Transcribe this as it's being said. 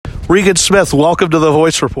Regan Smith, welcome to the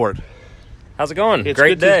Voice Report. How's it going? It's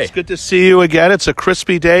Great day. It's good to see you again. It's a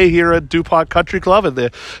crispy day here at DuPont Country Club and the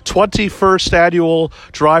 21st annual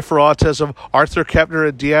Drive for Autism. Arthur Kepner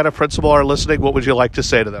and Deanna Principal are listening. What would you like to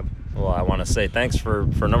say to them? Well, I want to say thanks for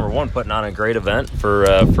number one, putting on a great event for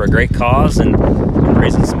a great cause and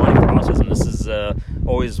raising some money for autism. This is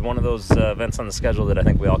always one of those events on the schedule that I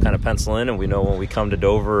think we all kind of pencil in, and we know when we come to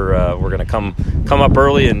Dover, we're going to come up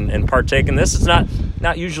early and partake in this. It's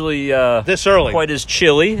not usually this early, quite as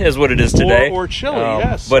chilly as what it is today, or chilly,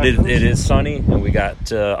 yes. But it is sunny, and we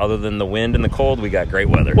got other than the wind and the cold, we got great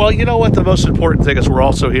weather. Well, you know what? The most important thing is we're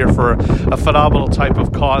also here for a phenomenal type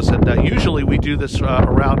of cause, and usually we do this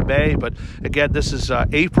around May, but again, this is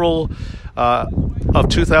April of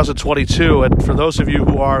 2022, and for those of you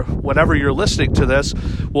who are, whenever you're listening to this,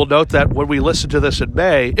 will note that when we listened to this in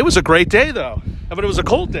May, it was a great day, though. I mean, it was a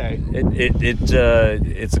cold day.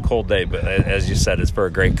 It's a cold day, but as you said, it's for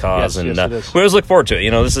a great cause, yes, and it is. we always look forward to it.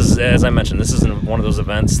 You know, this is, as I mentioned, this isn't one of those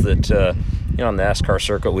events that on the NASCAR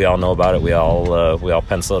circuit, we all know about it. We all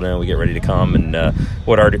pencil it in. We get ready to come, and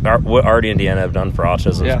what Artie and Deanna have done for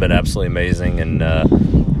autism has been absolutely amazing,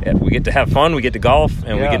 and we get to have fun, we get to golf,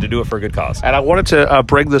 and we get to do it for a good cause. And I wanted to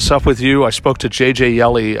bring this up with you. I spoke to J.J.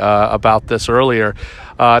 Yelly about this earlier.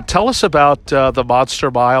 Tell us about the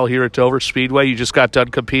Monster Mile here at Dover Speedway. You just got done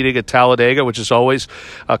competing at Talladega, which is always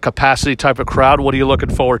a capacity type of crowd. What are you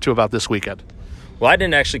looking forward to about this weekend? Well, I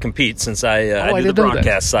didn't actually compete since I do the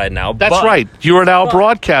broadcast side now. That's right. You are now a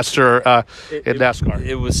broadcaster in NASCAR.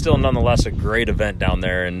 It was still nonetheless a great event down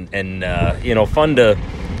there, and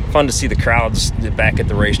fun to see the crowds back at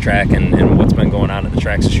the racetrack and what's been going on at the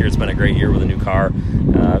tracks this year. It's been a great year with a new car.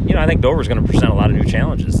 I think Dover's going to present a lot of new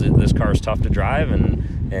challenges. This car is tough to drive,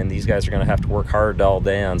 and these guys are going to have to work hard all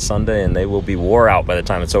day on Sunday, and they will be wore out by the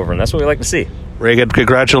time it's over, and that's what we like to see. Regan,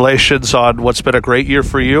 congratulations on what's been a great year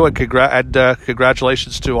for you, and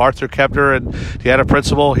congratulations to Arthur Kepner and Deanna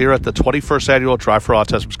Principal here at the 21st Annual Drive for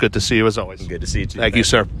Autism. It's good to see you as always. Good to see you too. Thank you,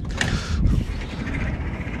 sir.